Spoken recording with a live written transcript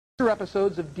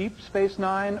Episodes of Deep Space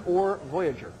Nine or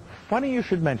Voyager. Funny you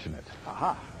should mention it.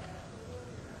 Aha.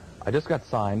 I just got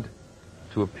signed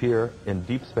to appear in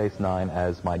Deep Space Nine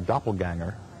as my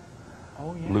doppelganger,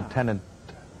 Oh, yeah. Lieutenant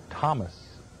Thomas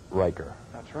Riker.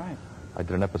 That's right. I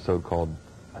did an episode called,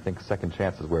 I think, Second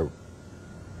Chances, where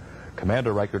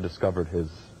Commander Riker discovered his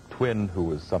twin, who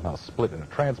was somehow split in a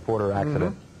transporter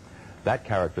accident. That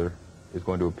character is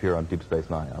going to appear on Deep Space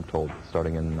Nine, I'm told,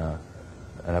 starting in an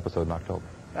episode in October.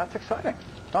 That's exciting.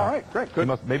 All right, great. Good.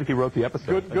 Maybe he wrote the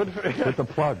episode. Good. It's a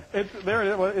plug.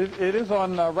 It is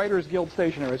on Writers Guild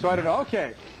stationery, so I don't know.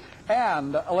 Okay.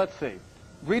 And let's see.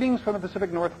 Greetings from the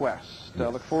Pacific Northwest.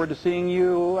 Yes. Look forward to seeing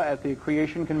you at the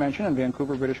Creation Convention in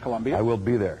Vancouver, British Columbia. I will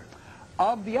be there.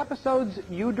 Of the episodes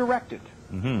you directed,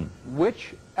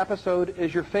 which episode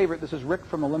is your favorite? This is Rick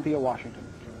from Olympia, Washington.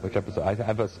 Which episode?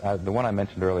 The one I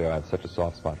mentioned earlier, I have such a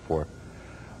soft spot for,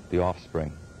 The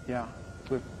Offspring. Yeah.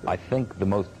 I think the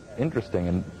most interesting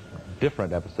and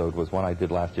different episode was one I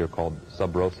did last year called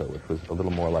Sub Rosa, which was a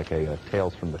little more like a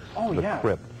Tales from the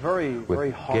Crypt. Very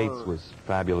horror. Gates was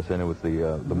fabulous, and it was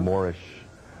the Moorish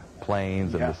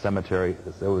plains and the cemetery.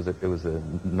 It was a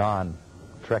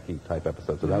non-Trekkie type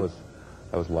episode, so that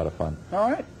was a lot of fun. All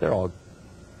right.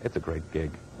 It's a great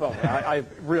gig. Well, I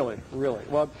really.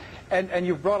 Well, and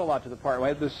you've brought a lot to the part,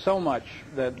 right? There's so much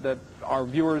that our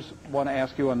viewers want to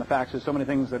ask you on the faxes, so many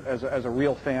things that as a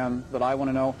real fan that I want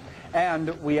to know.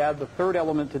 And we add the third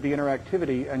element to the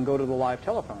interactivity and go to the live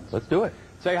telephones. Let's do it.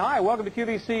 Say hi. Welcome to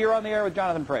QVC. You're on the air with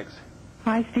Jonathan Frakes.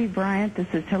 Hi, Steve Bryant. This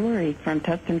is Hillary from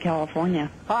Tustin,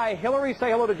 California. Hi, Hillary. Say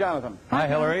hello to Jonathan. Hi,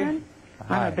 Hillary. Jonathan.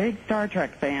 Hi. I'm a big Star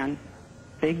Trek fan.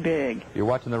 Big. You're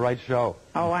watching the right show.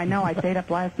 Oh, I know. I stayed up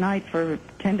last night for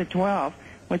 10 to 12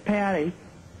 with Patty.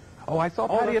 Oh, I saw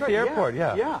Patty at the airport,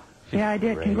 Yeah. Yeah, I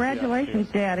did. Great. Congratulations,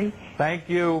 Daddy. Thank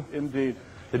you. Indeed.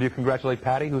 Did you congratulate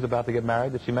Patty, who's about to get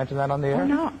married? Did she mention that on the air? Oh,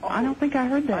 no. I don't think I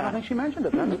heard that. I don't think she mentioned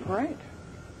it. That's great.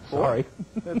 Sorry.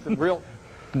 It's a real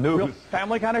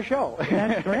family kind of show.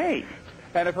 That's great.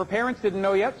 And if her parents didn't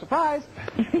know yet, surprise.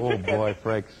 Oh, boy,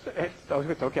 Frakes.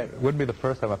 It's okay. It wouldn't be the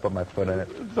first time I put my foot in it.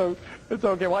 So it's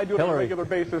okay. Well, I do it on a regular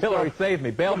basis. Hillary, save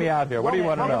me. Bail me out here. What do you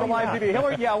want to know? Live TV.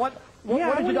 Hillary,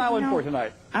 what did you dial in for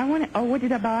tonight? What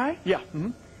did I buy? Yeah.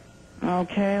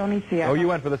 Okay, let me see. Oh, you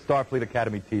went for the Starfleet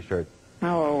Academy T-shirt.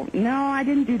 Oh, no, I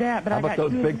didn't do that, but How I got about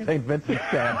those two big St. Vincent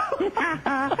stamps?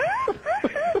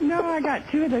 No, I got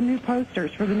two of the new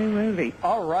posters for the new movie.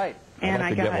 All right. And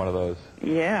I got get one of those.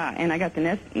 Yeah, and I got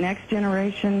the next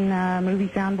generation movie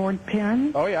soundboard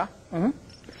pin. Oh, yeah. That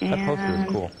poster is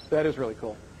cool. That is really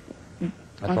cool.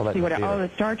 Let's see what. Oh,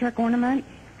 the Star Trek ornament.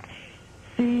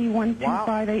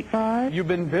 C12585. You've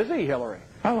been busy, Hillary.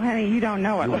 Oh, honey, you don't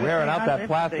know it. You're wearing out that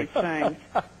plastic.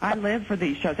 I live for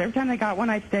these shows. Every time they got one,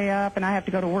 I stay up, and I have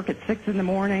to go to work at 6 in the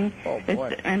morning. Oh,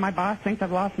 boy. And my boss thinks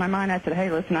I've lost my mind. I said,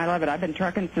 hey, listen, I love it. I've been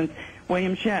trucking since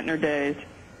William Shatner days.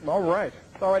 All right.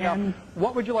 Now,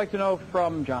 what would you like to know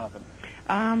from Jonathan?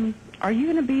 Are you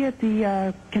going to be at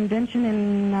the convention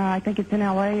in, I think it's in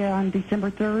L.A. on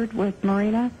December 3rd with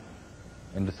Marina?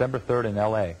 In December 3rd in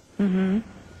L.A.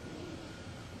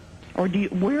 Or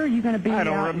where are you going to be? I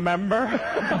don't remember.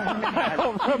 I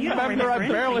don't remember. I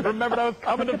barely remembered I was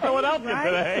coming to Philadelphia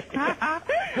today. I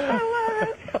love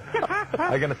it.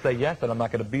 I'm going to say yes, and I'm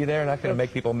not going to be there, and that's going to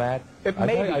make people mad.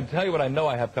 I tell you what I know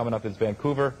I have coming up is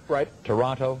Vancouver,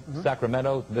 Toronto,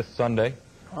 Sacramento this Sunday.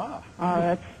 Oh,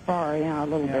 that's far, a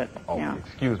little bit. Oh,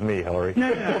 excuse me, Hillary.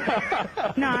 No,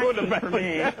 it's for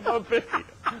me. I got a baby.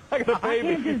 I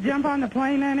can't just jump on the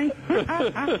plane, Annie.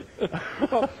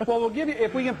 well, we'll give you,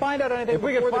 if we can find out anything. If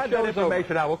we can find that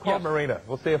information out, we'll call Marina.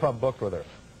 We'll see if I'm booked with her.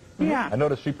 Yeah. I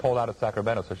noticed she pulled out of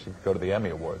Sacramento so she could go to the Emmy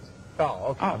Awards.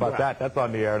 Oh, okay. How about that? That's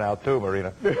on the air now, too,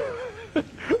 Marina.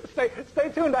 Stay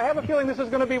tuned. I have a feeling this is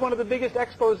going to be one of the biggest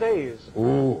exposés.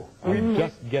 Ooh, I'm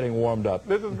just getting warmed up.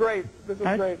 This is great.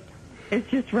 Great. It's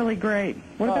just really great.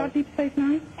 What about Deep Space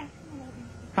Nine?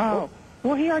 Oh,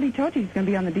 well, he already told you he's going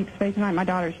to be on the Deep Space Nine. My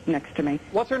daughter's next to me.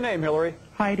 What's her name, Hillary?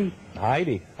 Heidi.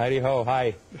 Heidi. Heidi ho,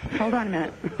 hi. Hold on a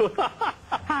minute.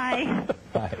 Hi.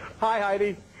 Hi. Hi,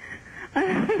 Heidi.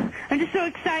 I'm just so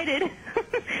excited.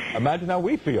 Imagine how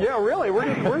we feel. Yeah, really.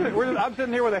 I'm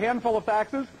sitting here with a handful of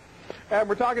faxes, and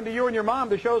we're talking to you and your mom.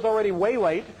 The show's already way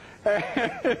late. Oh,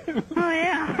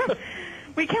 yeah.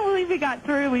 We can't believe we got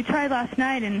through. We tried last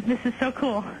night, and this is so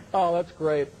cool. Oh, that's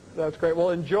great. That's great. Well,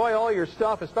 enjoy all your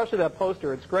stuff, especially that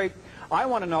poster. It's great. I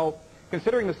want to know,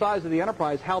 considering the size of the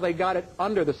Enterprise, how they got it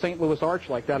under the St. Louis Arch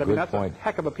like that. I mean, that's a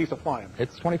heck of a piece of flying.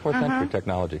 It's 24th century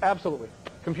technology. Absolutely.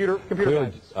 Computer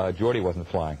Clearly, Geordi wasn't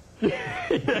flying.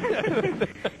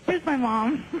 Here's my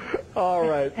mom. All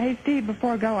right. Hey, Steve,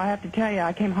 before I go, I have to tell you,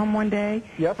 I came home one day.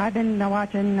 Yes? I've been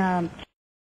watching...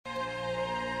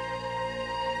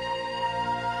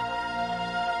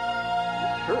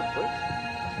 Sure, please.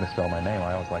 Misspell my name.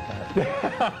 I always like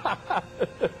that.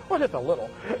 Well, just a little.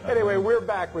 Anyway, we're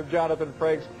back with Jonathan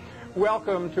Frakes.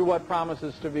 Welcome to what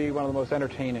promises to be one of the most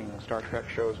entertaining Star Trek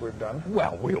shows we've done.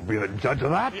 Well, we'll be the judge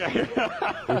of that.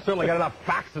 We've certainly got enough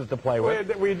faxes to play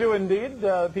with. We do indeed.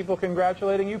 People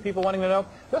congratulating you, people wanting to know.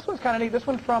 This one's kind of neat. This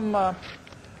one from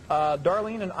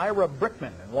Darlene and Ira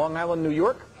Brickman in Long Island, New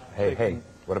York. Hey,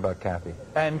 what about Kathy?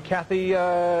 And Kathy,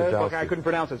 okay, I couldn't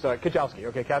pronounce it. Sorry, Kajowski.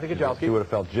 Okay, Kathy Kajowski. She would have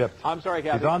felt gypped. I'm sorry,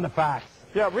 Kathy. She's on the fax.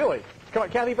 Yeah, really. Come on,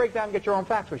 Kathy, break down and get your own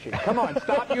fax machine. Come on,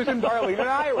 stop using Darlene and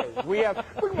Ira's.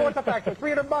 What's the fax?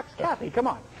 $300, Kathy. Come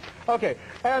on. Okay,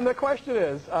 and the question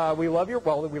is, we love your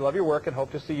work and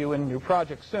hope to see you in new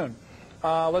projects soon.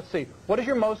 Let's see. What is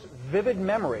your most vivid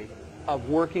memory of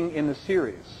working in the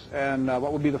series? And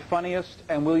what would be the funniest?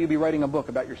 And will you be writing a book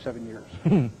about your 7 years?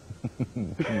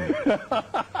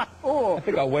 Oh, I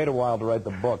think I'll wait a while to write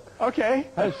the book. Okay.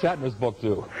 I have Shatner's book,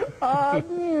 too.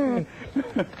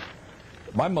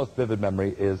 My most vivid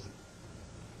memory is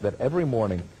that every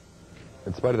morning,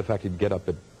 in spite of the fact you'd get up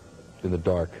in the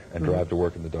dark and drive to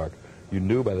work in the dark, you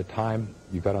knew by the time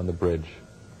you got on the bridge,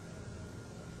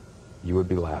 you would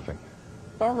be laughing.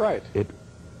 All right. It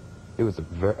was,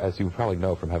 as you probably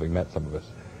know from having met some of us,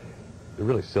 a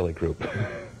really silly group.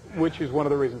 Which is one of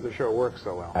the reasons the show works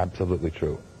so well. Absolutely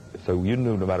true. So you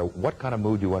knew no matter what kind of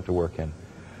mood you went to work in,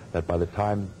 that by the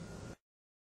time